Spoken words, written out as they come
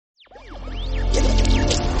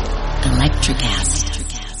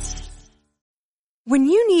Electrocast. When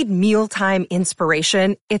you need mealtime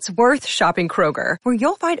inspiration, it's worth shopping Kroger, where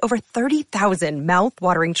you'll find over 30,000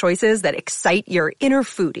 mouth-watering choices that excite your inner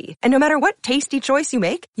foodie. And no matter what tasty choice you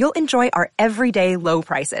make, you'll enjoy our everyday low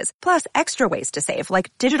prices, plus extra ways to save,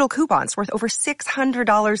 like digital coupons worth over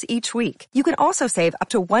 $600 each week. You can also save up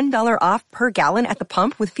to $1 off per gallon at the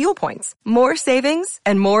pump with fuel points. More savings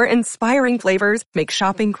and more inspiring flavors make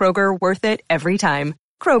shopping Kroger worth it every time.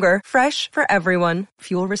 Kroger, fresh for everyone.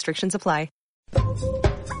 Fuel restrictions apply.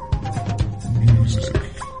 Music,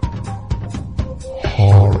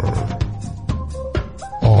 horror,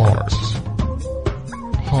 art,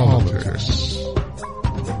 politics,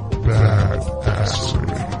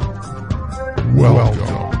 badassery.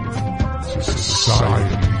 Welcome to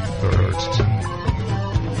Society 13.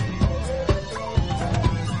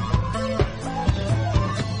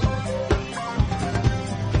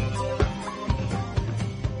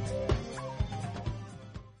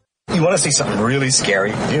 You want to see something really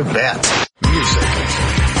scary? You bet. Music,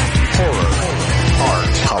 horror,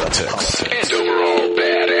 art, politics, and overall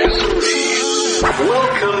badassery.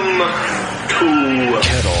 Welcome to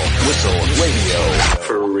Kettle Whistle Radio.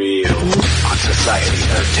 For Real On Society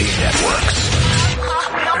 13 Networks.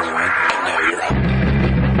 Everyone, now you're up.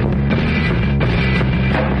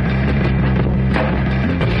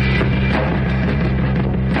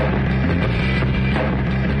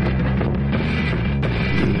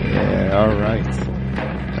 All right.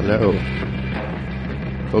 Hello.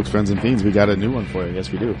 Folks, friends, and fiends, we got a new one for you.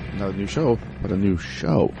 Yes, we do. Not a new show, but a new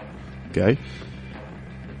show. Okay?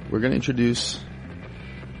 We're going to introduce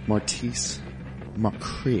Martise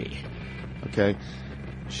McCree. Okay?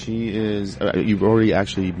 She is, you've already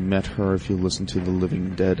actually met her if you listened to the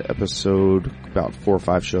Living Dead episode about 4 or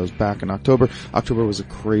 5 shows back in October. October was a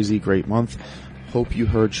crazy, great month. Hope you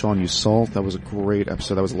heard Sean You Salt. That was a great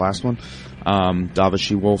episode. That was the last one. Dava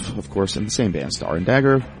She-Wolf, of course, in the same band, Star and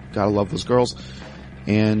Dagger. Gotta love those girls.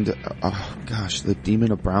 And, The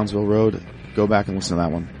Demon of Brownsville Road. Go back and listen to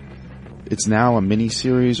that one. It's now a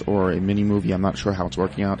mini-series or a mini-movie. I'm not sure how it's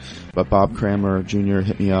working out. But Bob Kramer Jr.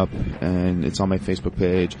 hit me up, and it's on my Facebook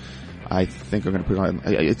page. I think I'm going to put it on.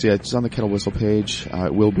 It's on the Kettle Whistle page.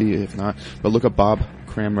 It will be, if not. But look up Bob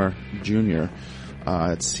Kramer Jr.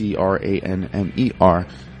 It's Cranmer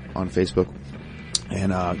on Facebook.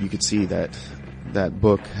 And you can see that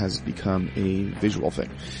book has become a visual thing.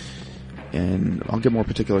 And I'll get more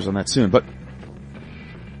particulars on that soon. But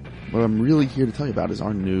what I'm really here to tell you about is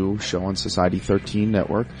our new show on Society 13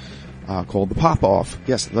 Network called The Pop Off.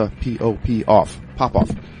 Yes, the P-O-P off. Pop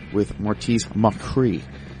Off with Martise McCree.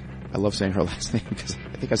 I love saying her last name because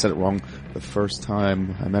I think I said it wrong the first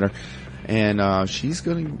time I met her. And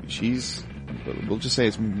we'll just say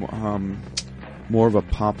it's more of a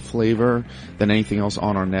pop flavor than anything else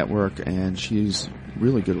on our network, and she's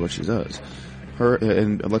really good at what she does.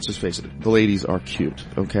 And let's just face it, the ladies are cute,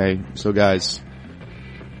 okay? So guys,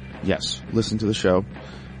 yes, listen to the show,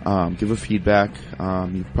 give her feedback,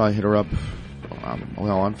 you probably hit her up,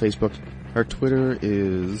 on Facebook. Her Twitter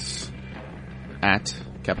is at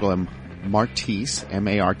capital M Martise,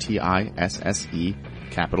 M-A-R-T-I-S-S-E,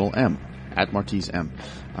 capital M, at Martise M.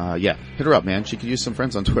 Hit her up, man. She could use some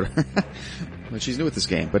friends on Twitter. But she's new at this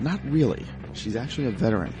game, but not really. She's actually a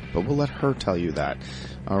veteran, but we'll let her tell you that.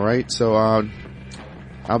 Alright, so, how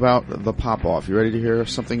about the pop-off? You ready to hear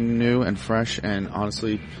something new and fresh? And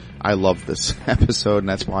honestly, I love this episode, and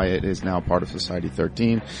that's why it is now part of Society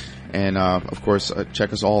 13. And, of course,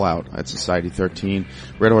 check us all out at Society 13.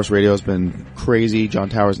 Red Horse Radio has been crazy. John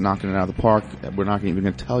Towers knocking it out of the park. We're not even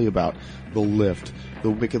going to tell you about The Lift, The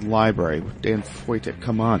Wicked Library. Dan Foytik,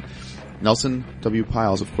 come on. Nelson W.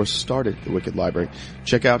 Piles, of course, started The Wicked Library.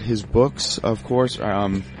 Check out his books, of course.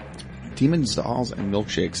 Demons, Dolls, and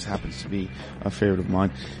Milkshakes happens to be a favorite of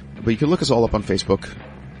mine. But you can look us all up on Facebook.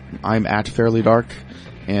 I'm at Fairly Dark,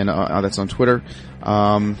 and that's on Twitter.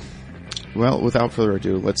 Well, without further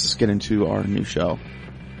ado, let's get into our new show.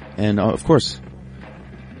 And, of course,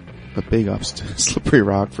 a big ups to Slippery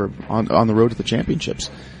Rock for on the road to the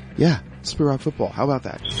championships. Yeah, Slippery Rock football. How about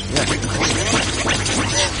that? Yeah.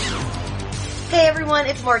 Hey everyone,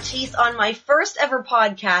 it's Martise on my first ever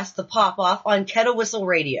podcast, The Pop Off, on Kettle Whistle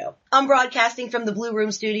Radio. I'm broadcasting from the Blue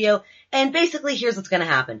Room studio, and basically here's what's going to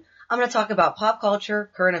happen. I'm going to talk about pop culture,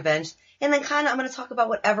 current events, and then I'm going to talk about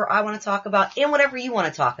whatever I want to talk about and whatever you want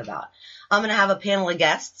to talk about. I'm going to have a panel of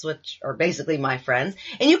guests, which are basically my friends,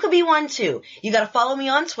 and you could be one too. You got to follow me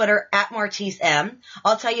on Twitter at MartiseM.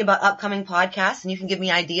 I'll tell you about upcoming podcasts, and you can give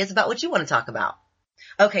me ideas about what you want to talk about.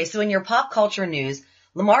 Okay, so in your pop culture news,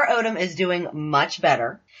 Lamar Odom is doing much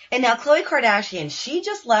better. And now Khloe Kardashian, she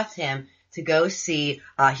just left him to go see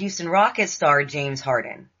Houston Rockets star James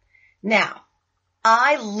Harden. Now,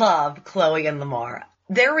 I love Chloe and Lamar.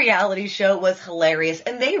 Their reality show was hilarious,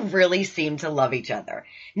 and they really seemed to love each other.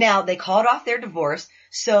 Now, they called off their divorce,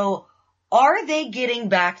 so are they getting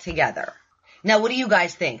back together? Now, what do you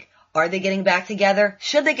guys think? Are they getting back together?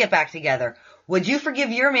 Should they get back together? Would you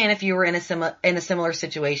forgive your man if you were in a similar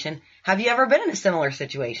situation? Have you ever been in a similar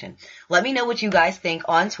situation? Let me know what you guys think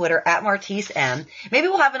on Twitter at Martise M. Maybe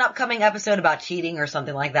we'll have an upcoming episode about cheating or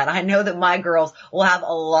something like that. I know that my girls will have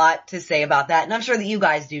a lot to say about that, and I'm sure that you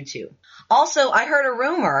guys do too. Also, I heard a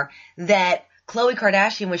rumor that Khloe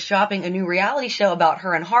Kardashian was shopping a new reality show about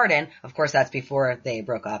her and Harden. Of course, that's before they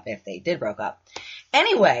broke up, if they did broke up.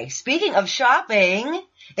 Anyway, speaking of shopping,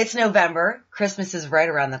 it's November. Christmas is right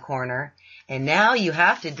around the corner. And now you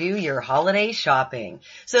have to do your holiday shopping.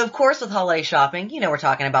 So, of course, with holiday shopping, you know we're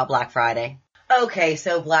talking about Black Friday. Okay,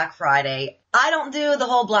 so Black Friday. I don't do the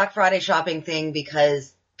whole Black Friday shopping thing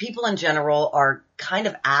because people in general are kind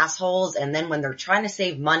of assholes. And then when they're trying to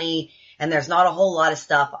save money and there's not a whole lot of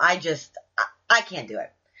stuff, I can't do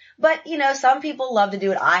it. But, you know, some people love to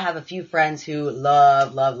do it. I have a few friends who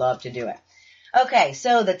love to do it. Okay,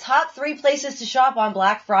 so the top 3 places to shop on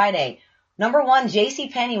Black Friday. Number 1,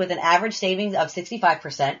 JCPenney with an average savings of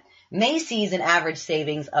 65%, Macy's an average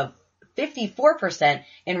savings of 54%,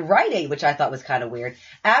 and Rite Aid, which I thought was kind of weird,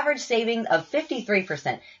 average savings of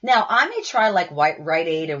 53%. Now, I may try like Rite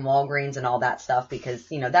Aid and Walgreens and all that stuff because,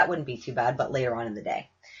 you know, that wouldn't be too bad, but later on in the day.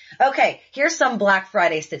 Okay, here's some Black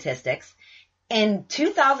Friday statistics. In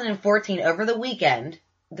 2014, over the weekend,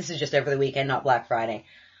 this is just over the weekend, not Black Friday,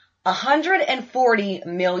 140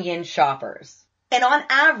 million shoppers. And on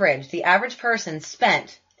average, the average person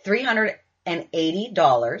spent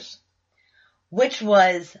 $380, which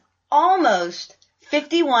was almost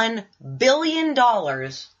 $51 billion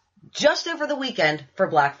just over the weekend for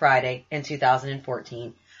Black Friday in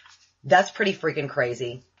 2014. That's pretty freaking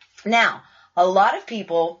crazy. Now, a lot of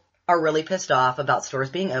people are really pissed off about stores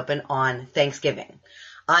being open on Thanksgiving.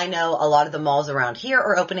 I know a lot of the malls around here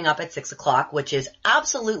are opening up at 6 o'clock, which is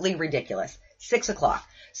absolutely ridiculous. 6 o'clock.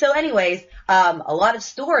 So anyways, a lot of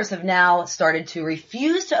stores have now started to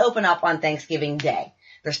refuse to open up on Thanksgiving Day.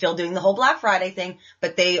 They're still doing the whole Black Friday thing,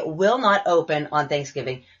 but they will not open on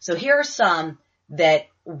Thanksgiving. So here are some that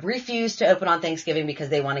refuse to open on Thanksgiving because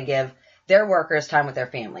they want to give their workers time with their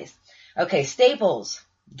families. Okay, Staples,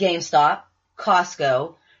 GameStop,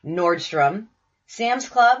 Costco, Nordstrom, Sam's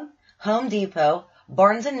Club, Home Depot,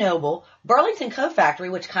 Barnes & Noble, Burlington Coat Factory,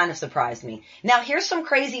 which kind of surprised me. Now, here's some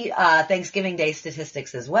crazy Thanksgiving Day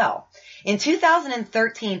statistics as well. In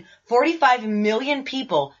 2013, 45 million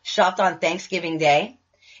people shopped on Thanksgiving Day,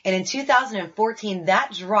 and in 2014,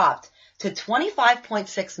 that dropped to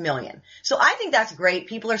 25.6 million. So I think that's great.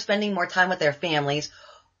 People are spending more time with their families,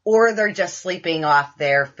 or they're just sleeping off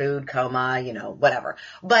their food coma, you know, whatever.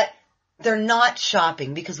 But they're not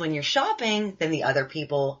shopping, because when you're shopping, then the other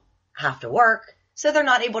people have to work. So they're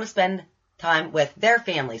not able to spend time with their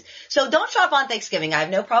families. So don't shop on Thanksgiving. I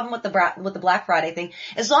have no problem with the Black Friday thing,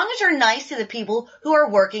 as long as you're nice to the people who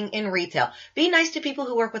are working in retail. Be nice to people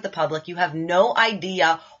who work with the public. You have no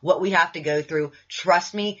idea what we have to go through.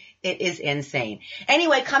 Trust me, it is insane.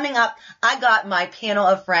 Anyway, coming up, I got my panel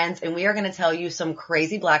of friends, and we are going to tell you some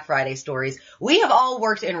crazy Black Friday stories. We have all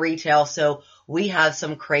worked in retail, so we have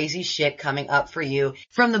some crazy shit coming up for you.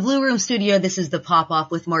 From the Blue Room Studio, this is the Pop-Off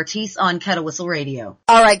with Martise on Kettle Whistle Radio.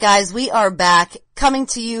 All right, guys, we are back coming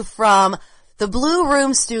to you from the Blue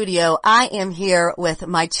Room Studio. I am here with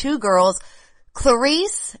my 2 girls,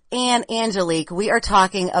 Clarice and Angelique. We are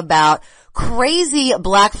talking about crazy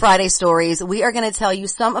Black Friday stories. We are going to tell you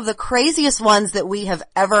some of the craziest ones that we have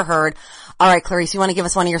ever heard. All right, Clarice, you want to give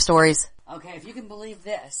us one of your stories? Okay, if you can believe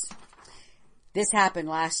this. This happened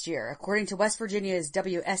last year. According to West Virginia's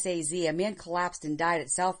WSAZ, a man collapsed and died at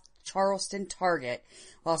South Charleston Target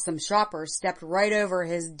while some shoppers stepped right over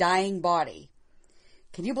his dying body.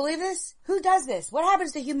 Can you believe this? Who does this? What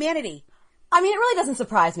happens to humanity? I mean, it really doesn't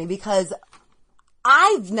surprise me because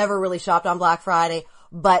I've never really shopped on Black Friday,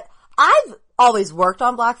 but I've always worked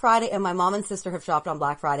on Black Friday, and my mom and sister have shopped on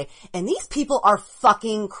Black Friday, and these people are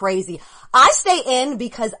fucking crazy. I stay in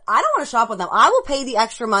because I don't want to shop with them. I will pay the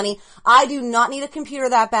extra money. I do not need a computer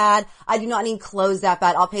that bad. I do not need clothes that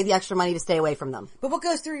bad. I'll pay the extra money to stay away from them. But what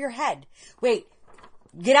goes through your head? Wait,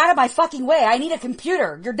 get out of my fucking way. I need a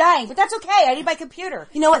computer. You're dying, but that's okay. I need my computer.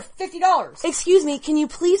 You know what? $50. Excuse me, can you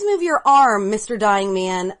please move your arm, Mr. Dying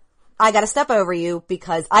Man? I gotta step over you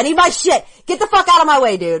because I need my shit. Get the fuck out of my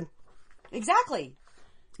way, dude. Exactly.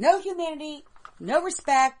 No humanity, no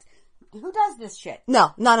respect. Who does this shit?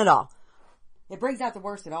 No, none at all. It brings out the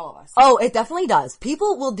worst in all of us. Oh, it definitely does.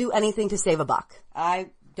 People will do anything to save a buck.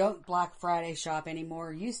 I don't Black Friday shop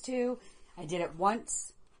anymore. Used to. I did it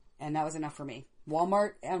once, and that was enough for me.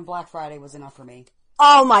 Walmart and Black Friday was enough for me.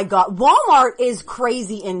 Oh my God. Walmart is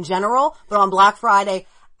crazy in general, but on Black Friday,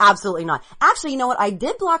 absolutely not. Actually, you know what? I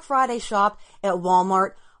did Black Friday shop at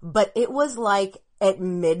Walmart, but it was like at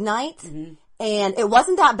midnight, and it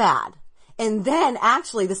wasn't that bad. And then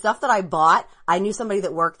actually the stuff that I bought, I knew somebody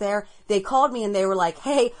that worked there. They called me and they were like,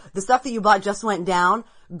 hey, the stuff that you bought just went down.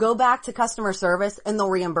 Go back to customer service and they'll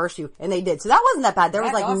reimburse you. And they did. So that wasn't that bad. There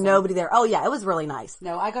was like awesome. nobody there. Oh yeah, it was really nice.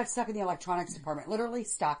 No, I got stuck in the electronics department. Literally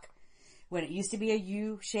stuck. When it used to be a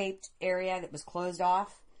U-shaped area that was closed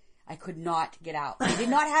off, I could not get out. They did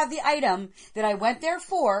not have the item that I went there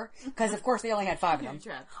for, because of course they only had 5 of them.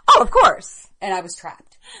 Oh, of course. And I was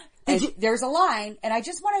trapped. And there's a line, and I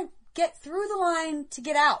just want to get through the line to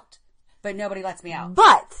get out. But nobody lets me out.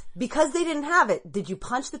 But, because they didn't have it, did you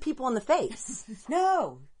punch the people in the face?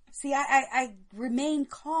 No. See, I remain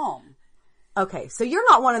calm. Okay, so you're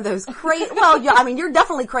not one of those crazy, well, yeah, I mean, you're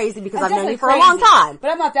definitely crazy because I've known you for crazy, a long time.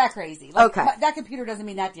 But I'm not that crazy. Like, Okay. That computer doesn't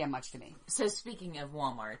mean that damn much to me. So speaking of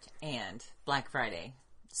Walmart and Black Friday,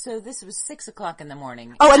 so this was 6 o'clock in the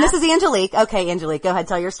morning. Oh, and this is Angelique. Okay, Angelique, go ahead,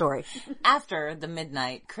 tell your story. After the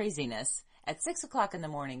midnight craziness, at 6 o'clock in the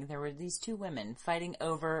morning, there were these 2 women fighting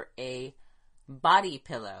over a body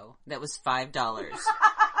pillow that was $5.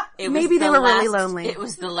 Maybe they were really lonely. It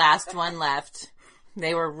was the last one left.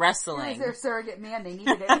 They were It was wrestling. their surrogate man. They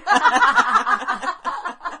needed it.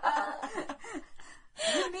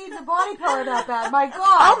 Who needs a body pillow that bad? My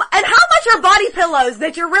God. And how much are body pillows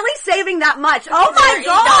that you're really saving that much? Oh my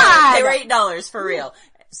God! They were $8 for real.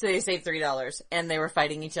 So they saved $3 and they were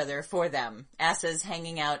fighting each other for them. Asses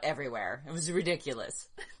hanging out everywhere. It was ridiculous.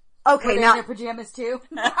 Okay, Were they now. in their pajamas too?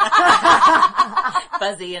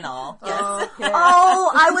 Fuzzy and all. Yes. Okay.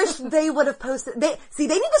 Oh, I wish they would have posted. They need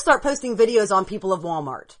to start posting videos on People of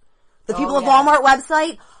Walmart. The People of Walmart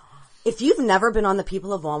website. If you've never been on the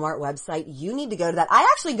People of Walmart website, you need to go to that. I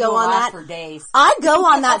actually go on that for days. I go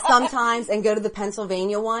on that sometimes and go to the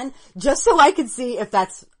Pennsylvania one just so I could see if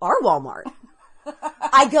that's our Walmart.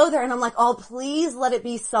 I go there and I'm like, oh, please let it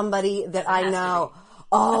be somebody that I know.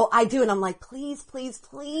 Oh, I do. And I'm like, please, please,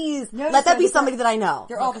 please. Let that be somebody that I know.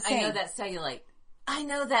 They're all the same. I know that cellulite. I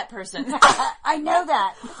know that person. I know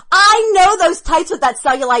that. I know those tights with that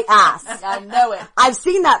cellulite ass. I know it. I've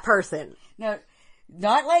seen that person. No,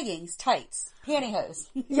 not leggings, tights, pantyhose.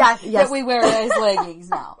 Yes. That we wear as leggings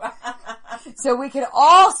now. So we can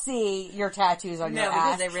all see your tattoos on your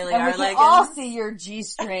ass. because they really and are we can leggings. all see your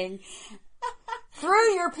G-string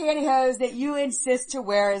through your pantyhose that you insist to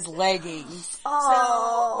wear as leggings.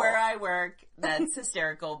 So where I work, that's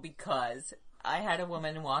hysterical because I had a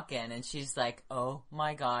woman walk in and she's like, oh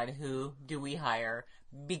my God, who do we hire?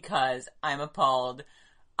 Because I'm appalled.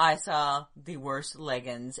 I saw the worst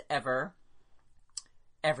leggings ever.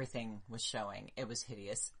 Everything was showing. It was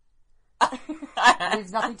hideous.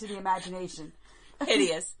 Leaves nothing to the imagination.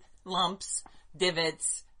 Hideous. Lumps,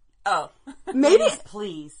 divots. Oh. Maybe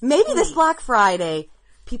Please. this Black Friday,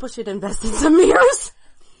 people should invest in some mirrors.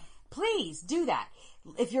 Please do that.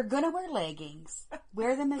 If you're gonna wear leggings,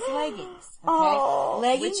 wear them as leggings. Okay?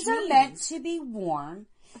 Leggings are meant to be worn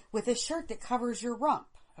with a shirt that covers your rump.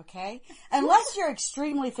 Okay? Unless you're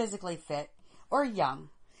extremely physically fit or young,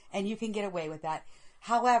 and you can get away with that.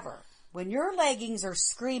 However, when your leggings are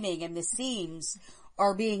screaming and the seams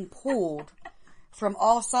are being pulled from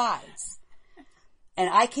all sides, and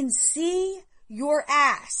I can see your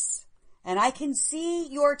ass, and I can see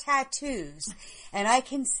your tattoos, and I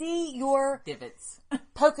can see your Divots.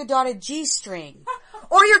 polka dotted G-string,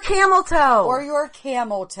 Or your camel toe. or your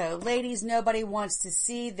camel toe. Ladies, nobody wants to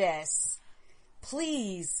see this.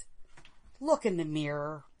 Please look in the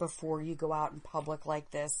mirror before you go out in public like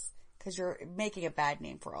this, because you're making a bad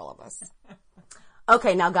name for all of us.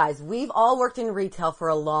 Okay, now guys, we've all worked in retail for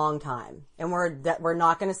a long time, and we're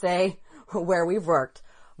not going to say where we've worked,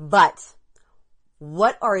 but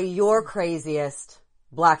what are your craziest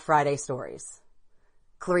Black Friday stories?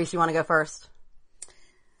 Clarice, you want to go first?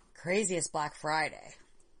 Craziest Black Friday.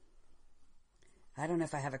 I don't know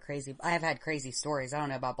if I have I have had crazy stories. I don't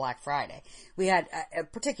know about Black Friday. We had a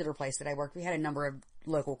particular place that I worked. We had a number of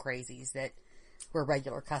local crazies that were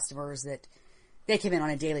regular customers that they came in on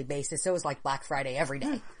a daily basis. So it was like Black Friday every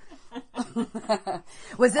day.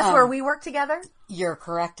 Was this where we worked together? You're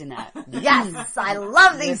correct in that. Yes, I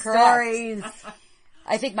love these You're correct. stories.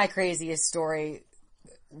 I think my craziest story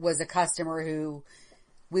was a customer who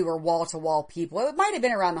we were wall to wall people. It might have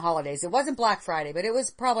been around the holidays. It wasn't Black Friday, but it was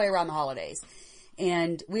probably around the holidays.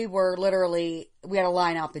 And we had a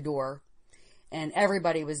line out the door. and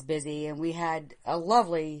everybody was busy, and we had a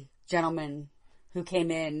lovely gentleman who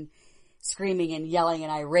came in screaming and yelling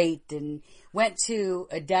and irate and went to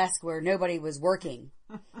a desk where nobody was working.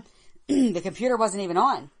 The computer wasn't even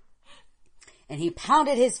on. And he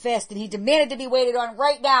pounded his fist and he demanded to be waited on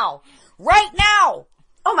right now. Right now!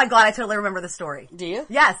 Oh my God, I totally remember the story. Do you?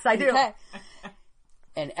 Yes, I do. Okay.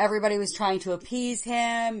 And everybody was trying to appease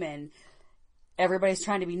him, and everybody's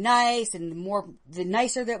trying to be nice, and the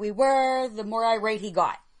nicer that we were, the more irate he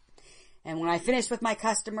got. And when I finished with my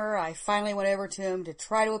customer, I finally went over to him to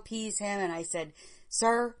try to appease him, and I said,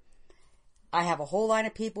 "Sir, I have a whole line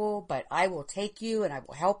of people, but I will take you and I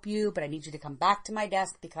will help you, but I need you to come back to my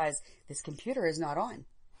desk because this computer is not on.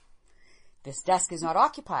 This desk is not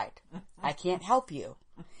occupied. I can't help you.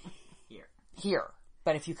 Here.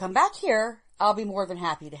 But if you come back here, I'll be more than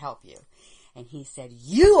happy to help you." And he said,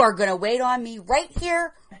 "You are going to wait on me right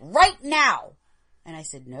here, right now." And I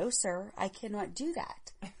said, "No, sir, I cannot do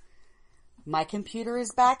that. My computer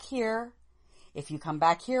is back here. If you come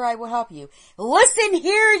back here, I will help you." "Listen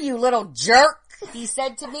here, you little jerk," he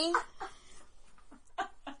said to me.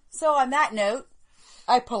 So on that note,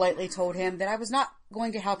 I politely told him that I was not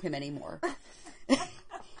going to help him anymore.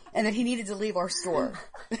 And that he needed to leave our store.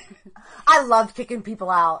 I loved kicking people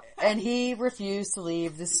out. And he refused to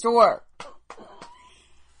leave the store.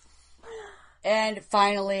 And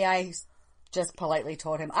finally, I just politely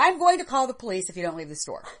told him, "I'm going to call the police if you don't leave the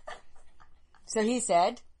store." So he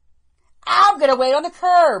said, "I'm going to wait on the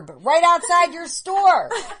curb right outside your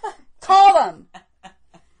store. Call them."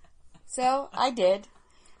 So I did.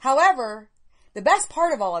 However, the best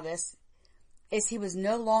part of all of this is he was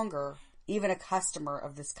no longer even a customer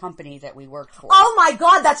of this company that we worked for. Oh my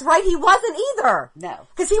God, that's right. He wasn't either. No.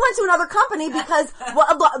 Because he went to another company because,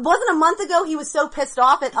 wasn't a month ago he was so pissed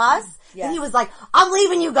off at us? Yes. And he was like, "I'm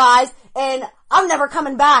leaving you guys and I'm never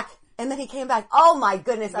coming back." And then he came back. Oh my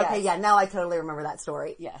goodness. Yes. Okay, yeah, now I totally remember that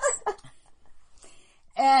story. Yes.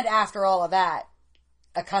 And after all of that,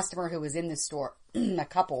 a customer who was in the store, a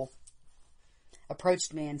couple,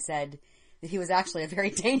 approached me and said that he was actually a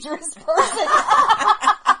very dangerous person.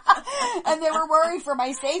 And they were worried for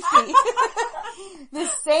my safety.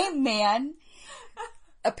 This same man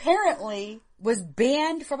apparently was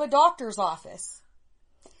banned from a doctor's office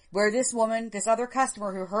where this woman, this other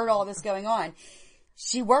customer who heard all of this going on,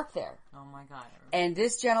 she worked there. Oh my God. And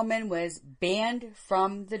this gentleman was banned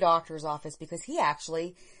from the doctor's office because he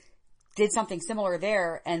actually did something similar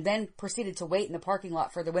there and then proceeded to wait in the parking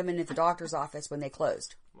lot for the women at the doctor's office when they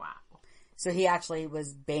closed. Wow. So he actually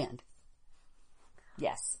was banned.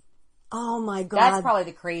 Yes. Oh my God. That's probably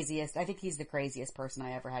the craziest. I think he's the craziest person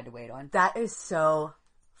I ever had to wait on. That is so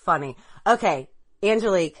funny. Okay,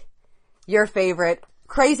 Angelique, your favorite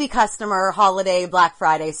crazy customer holiday Black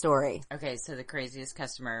Friday story. Okay, so the craziest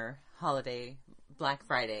customer holiday Black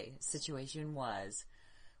Friday situation was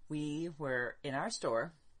we were in our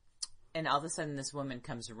store and all of a sudden this woman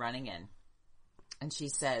comes running in and she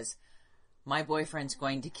says, "My boyfriend's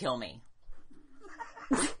going to kill me.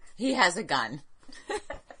 He has a gun."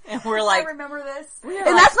 And we're like, I remember this.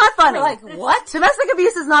 And that's not funny. We're like, what? Domestic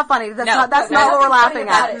abuse is not funny. That's not what we're laughing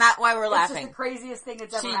That's at. not why we're It's laughing. just the craziest thing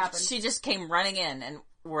that's ever happened. She just came running in and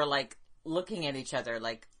we're like looking at each other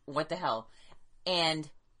like, what the hell? And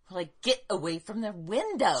we're like, get away from the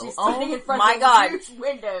window. She's Oh standing in front my of God. huge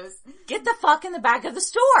windows. Get the fuck in the back of the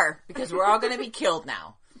store because we're all going to be killed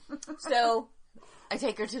now. So I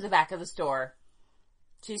take her to the back of the store.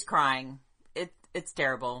 She's crying. It's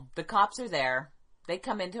terrible. The cops are there. They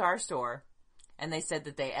come into our store and they said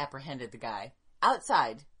that they apprehended the guy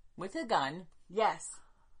outside with a gun. Yes.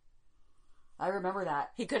 I remember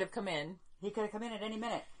that. He could have come in. He could have come in at any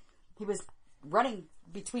minute. He was running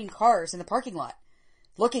between cars in the parking lot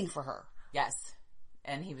looking for her. Yes.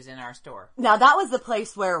 And he was in our store. Now that was the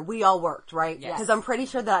place where we all worked, right? Yes. Because I'm pretty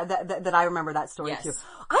sure that I remember that story Yes. too.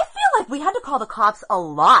 I feel like we had to call the cops a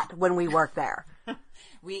lot when we worked there.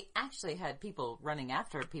 We actually had people running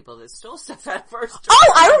after people that stole stuff at first.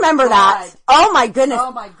 Oh, I remember that. Oh my goodness.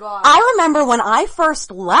 Oh my God. I remember when I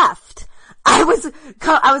first left, I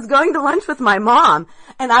was going to lunch with my mom,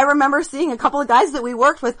 and I remember seeing a couple of guys that we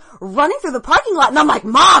worked with running through the parking lot, and I'm like,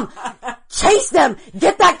 "Mom, chase them!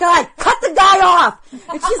 Get that guy! Cut the guy off!"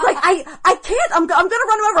 And she's like, I can't, I'm gonna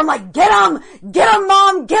run him over. I'm like, get him,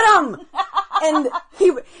 Mom, get him! And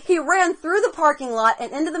he ran through the parking lot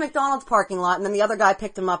and into the McDonald's parking lot, and then the other guy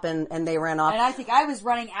picked him up and they ran off. And I think I was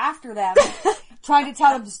running after them, trying to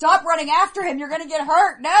tell them to stop running after him. You're going to get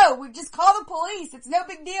hurt. No, we just call the police. It's no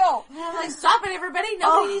big deal. Like, stop it, everybody!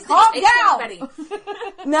 Nobody needs to calm chase down. anybody.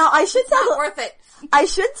 Now I should Not worth it. I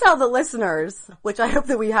should tell the listeners, which I hope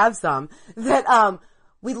that we have some, that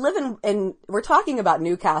we live in, we're talking about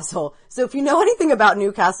Newcastle. So if you know anything about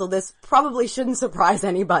Newcastle, this probably shouldn't surprise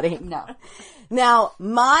anybody. No. Now,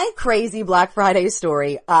 my crazy Black Friday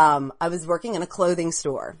story, I was working in a clothing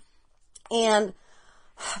store, and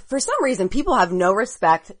for some reason, people have no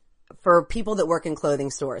respect for people that work in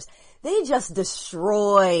clothing stores. They just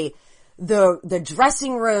destroy the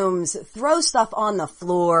dressing rooms, throw stuff on the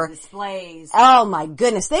floor. Displays. Oh my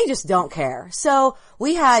goodness, they just don't care. So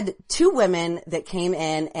we had 2 women that came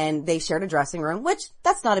in and they shared a dressing room, which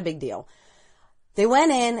that's not a big deal. They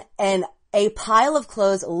went in and a pile of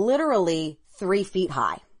clothes literally 3 feet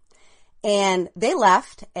high. And they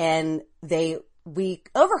left and we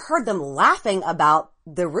overheard them laughing about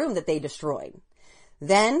the room that they destroyed.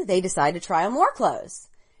 Then they decided to try on more clothes.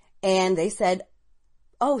 And they said,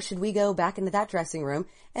 oh, should we go back into that dressing room?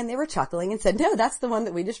 And they were chuckling and said, no, that's the one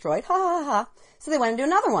that we destroyed. Ha ha ha. So they went into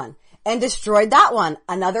another one and destroyed that one.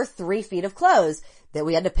 Another 3 feet of clothes that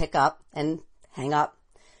we had to pick up and hang up.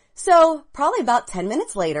 So probably about 10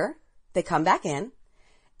 minutes later, they come back in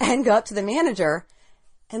and go up to the manager.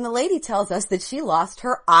 And the lady tells us that she lost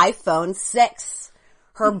her iPhone 6,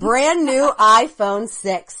 her brand new iPhone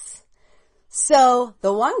 6. So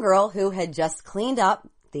the one girl who had just cleaned up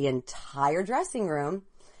the entire dressing room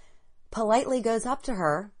politely goes up to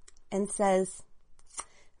her and says,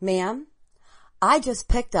 ma'am, I just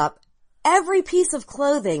picked up every piece of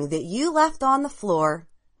clothing that you left on the floor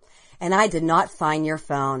and I did not find your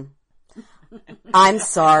phone. I'm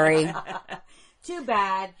sorry. Too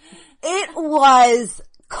bad. It was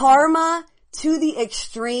karma to the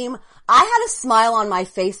extreme. I had a smile on my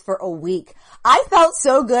face for a week. I felt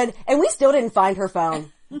so good and we still didn't find her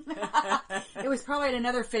phone. It was probably in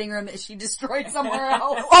another fitting room that she destroyed somewhere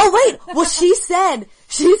else. Oh wait, well she said,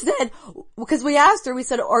 because we asked her, we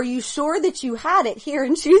said, are you sure that you had it here?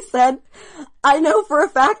 And she said, I know for a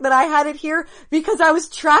fact that I had it here because I was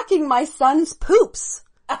tracking my son's poops.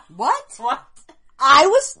 What?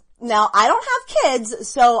 Now I don't have kids,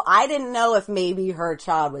 so I didn't know if maybe her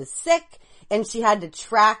child was sick and she had to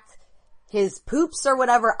track his poops or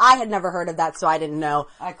whatever. I had never heard of that, so I didn't know.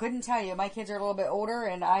 I couldn't tell you. My kids are a little bit older,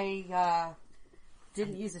 and I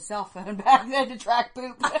didn't use a cell phone back then to track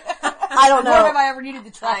poop. I don't know. Nor have I ever needed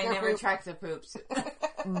to track I their never poop. tracked the poops.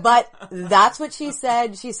 But that's what she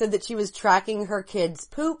said. She said that she was tracking her kids'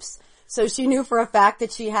 poops, so she knew for a fact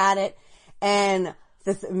that she had it. And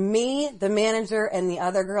me, the manager, and the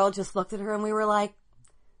other girl just looked at her and we were like,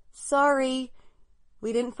 sorry,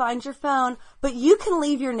 we didn't find your phone, but you can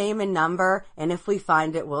leave your name and number, and if we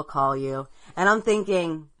find it, we'll call you. And I'm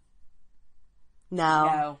thinking,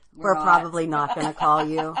 no, we're not. probably not going to call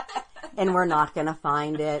you, and we're not going to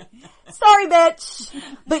find it. Sorry, bitch.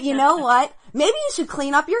 But you know what? Maybe you should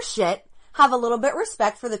clean up your shit, have a little bit of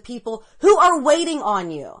respect for the people who are waiting on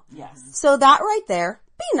you. Yes. So that right there,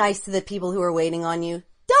 be nice to the people who are waiting on you.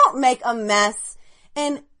 Don't make a mess,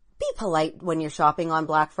 and be polite when you're shopping on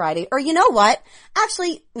Black Friday. Or you know what?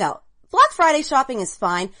 Actually, no. Black Friday shopping is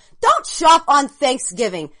fine. Don't shop on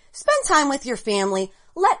Thanksgiving. Spend time with your family.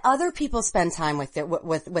 Let other people spend time with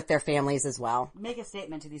their families as well. Make a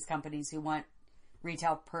statement to these companies who want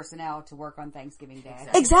retail personnel to work on Thanksgiving Day.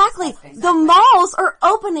 Exactly. The malls are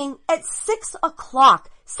opening at 6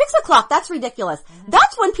 o'clock. 6 o'clock, that's ridiculous. Mm-hmm.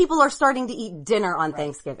 That's when people are starting to eat dinner on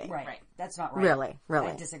Thanksgiving. Right. That's not right. Really.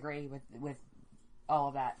 I disagree with all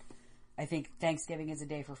of that. I think Thanksgiving is a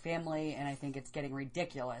day for family, and I think it's getting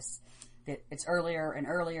ridiculous that it's earlier and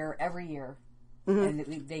earlier every year, and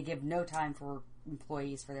that they give no time for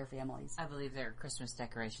employees for their families. I believe there are Christmas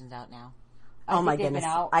decorations out now. Oh my goodness.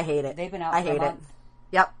 I hate it. They've been out I for a hate month. it.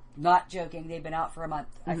 Yep. Not joking. They've been out for a month.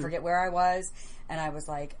 I forget where I was, and I was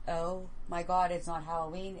like, oh my God, it's not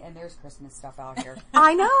Halloween, and there's Christmas stuff out here.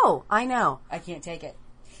 I know. I can't take it.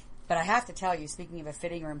 But I have to tell you, speaking of a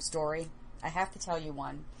fitting room story, I have to tell you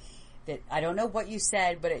one that I don't know what you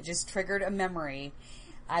said, but it just triggered a memory.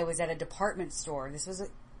 I was at a department store. This was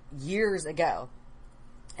years ago,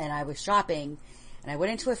 and I was shopping, and I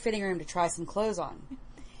went into a fitting room to try some clothes on.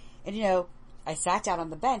 And you know, I sat down on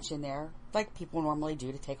the bench in there like people normally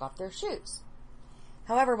do to take off their shoes.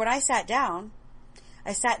 However, when I sat down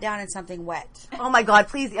in something wet. Oh my God,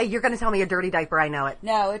 please, you're going to tell me a dirty diaper, I know it.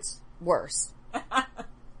 No, it's worse.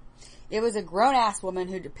 It was a grown-ass woman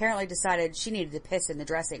who apparently decided she needed to piss in the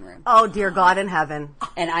dressing room. Oh dear God in heaven.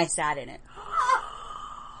 And I sat in it.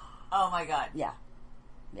 Oh my God. Yeah.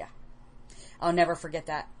 I'll never forget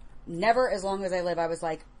that. Never as long as I live. I was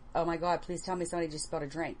like, oh my God, please tell me somebody just spilled a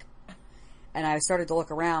drink. And I started to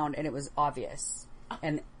look around and it was obvious.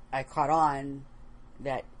 And I caught on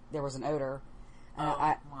that there was an odor. And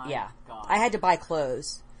God. I had to buy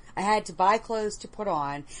clothes. I had to buy clothes to put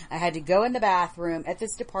on. I had to go in the bathroom at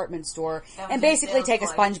this department store and basically take a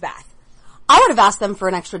sponge bath. I would have asked them for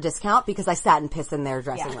an extra discount because I sat and pissed in their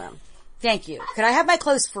dressing room. Thank you. Could I have my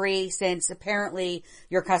clothes free since apparently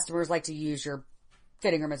your customers like to use your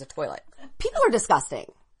fitting room as a toilet? People are disgusting.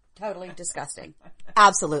 Totally disgusting.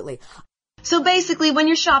 Absolutely. So basically, when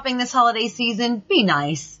you're shopping this holiday season, be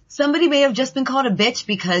nice. Somebody may have just been called a bitch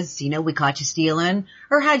because, we caught you stealing,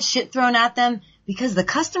 or had shit thrown at them because the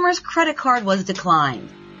customer's credit card was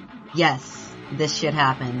declined. Yes, this shit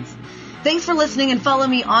happens. Thanks for listening and follow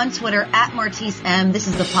me on Twitter at Martise M. This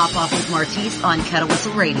is the Pop Off with Martise on Kettle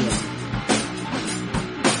Whistle Radio.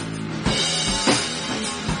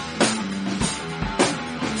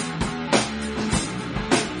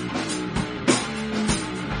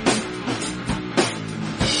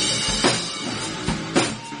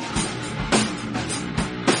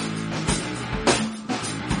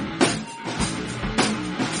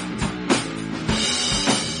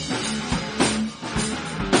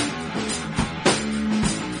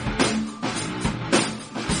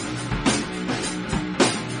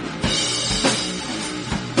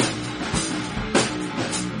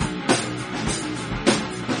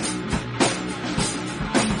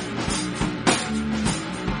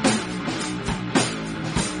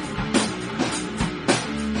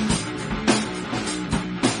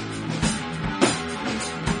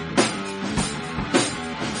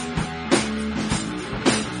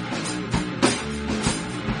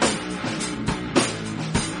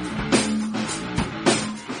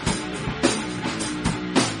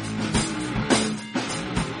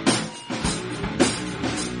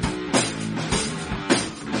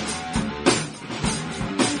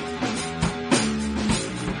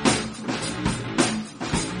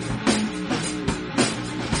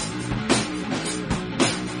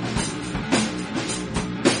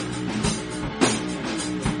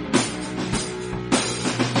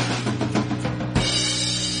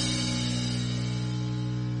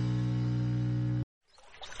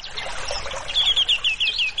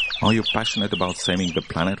 Are you passionate about saving the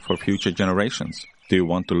planet for future generations? Do you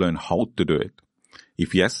want to learn how to do it?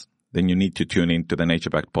 If yes, then you need to tune in to the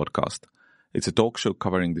NatureBacked podcast. It's a talk show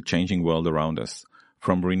covering the changing world around us,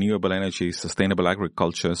 from renewable energy, sustainable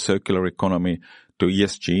agriculture, circular economy, to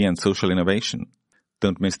ESG and social innovation.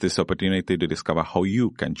 Don't miss this opportunity to discover how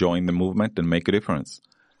you can join the movement and make a difference.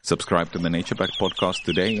 Subscribe to the NatureBacked podcast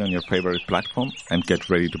today on your favorite platform and get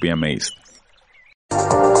ready to be amazed.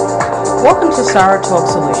 Welcome to Sarah Talk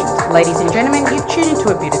Solutions. Ladies and gentlemen, you've tuned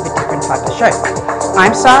into a bit of a different type of show.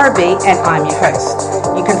 I'm Sarah B and I'm your host.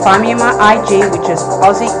 You can find me on my IG, which is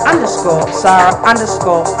Aussie_Sarah_LA.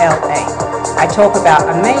 I talk about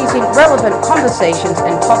amazing, relevant conversations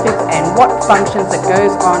and topics and what functions that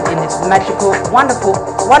goes on in this magical, wonderful,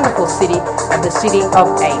 wonderful city of the City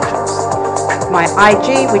of Angels. My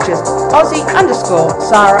IG, which is Aussie_Sarah_LA.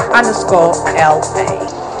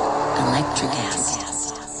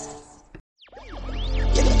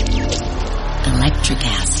 Electric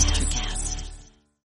acid.